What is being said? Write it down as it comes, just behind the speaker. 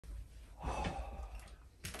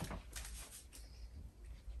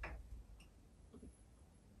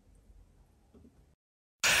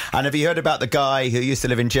And have you heard about the guy who used to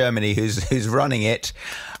live in Germany who's running it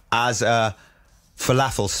as a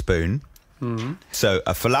falafel spoon? Mm-hmm. So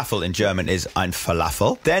a falafel in German is ein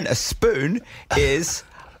Falafel. Then a spoon is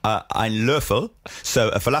ein Löffel. So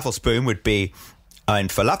a falafel spoon would be ein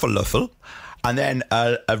Falafellöffel. And then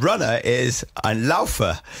a runner is ein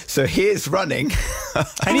Laufer. So he is running.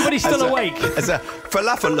 Anybody still awake? As a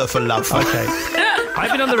Falafellöffel Laufer. Okay.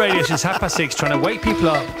 I've been on the radio since 6:30 trying to wake people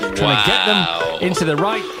up, trying to get them into the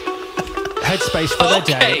right headspace for their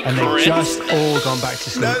day, and they've just all gone back to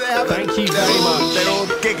sleep. No, they haven't. Thank you very much. They're all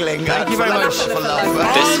giggling. Thank you very much.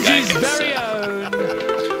 This Very own.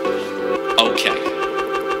 Okay.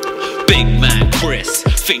 Big man Chris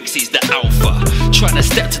thinks he's the alpha, trying to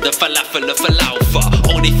step to the falafel of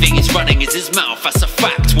falafel. Only thing he's running is his mouth, that's a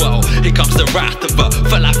fact. Well, here comes the wrath of a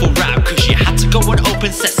falafel rap, cause you had to go and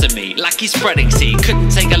open sesame like he's spreading seed. Couldn't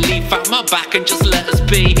take a leaf out my back and just let us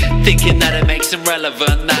be, thinking that it makes him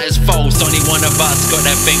relevant. That is false. Only one of us got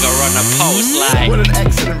their finger on the post. Like, what an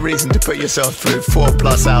excellent reason to put yourself through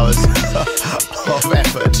 4+ hours of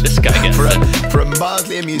effort. This guy gets for a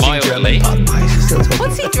mildly amusing mildly. German pun.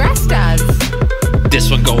 What's he dressed as? This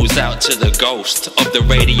one goes out to the ghost of the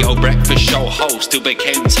radio breakfast show host who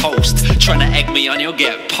became toast, trying to egg me on, you'll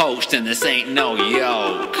get poached, and this ain't no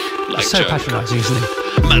yoke. Like So patronising, isn't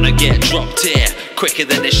he? Man, I get dropped here quicker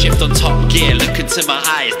than a shift on Top Gear. Look into my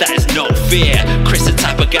eyes, that is no fear. Chris the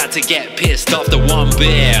type of guy to get pissed after one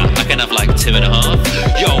beer. I can have like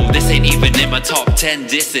 2.5. Yo, this ain't even in my top 10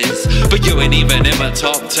 disses, but you ain't even in my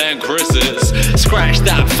top 10 Chris's. Scratch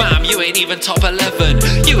that, fam, you ain't even top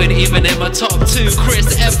 11. You ain't even in my top 2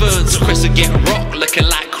 Chris Evans. Chris will get rocked looking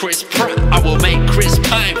like Chris Pratt. I will make Chris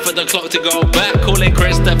pine for the clock to go back, calling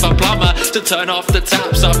Christopher Plummer to turn off the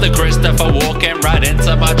taps after Christopher walking right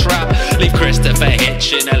into my trap. Leave Christopher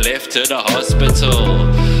hitching a lift to the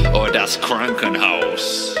hospital. Or that's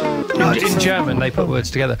Krankenhaus. In German, they put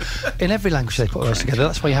words together. In every language, they put words together.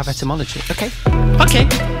 That's why you have etymology. Okay. Okay,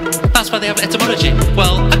 that's why they have etymology.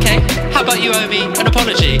 Well, okay, how about you owe me an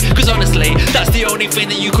apology? Because honestly, that's the only thing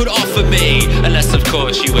that you could offer me. Unless, of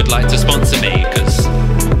course, you would like to sponsor me, because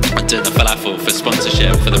I'm doing the falafel for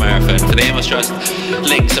sponsorship for the marathon, for the Amos Trust.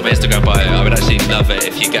 Links on my Instagram bio. I would actually love it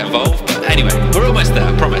if you get involved. But anyway, we're almost there,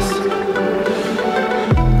 I promise.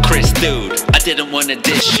 Chris, dude, I didn't want to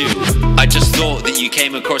dish you. I just thought that you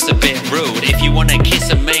came across a bit rude. If you want to kiss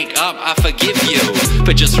and make up, I forgive you.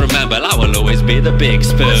 But just remember, I will always be the big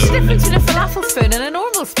spoon. What's the difference in a falafel spoon and a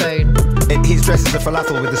normal spoon? He's dressed as a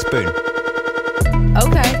falafel with a spoon.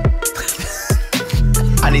 Okay.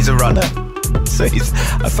 And he's a runner. So he's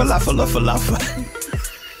a falafel.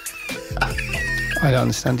 I don't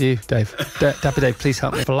understand you, Dave. Dapper Dave, please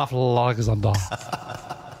help me. Falafel Alexander.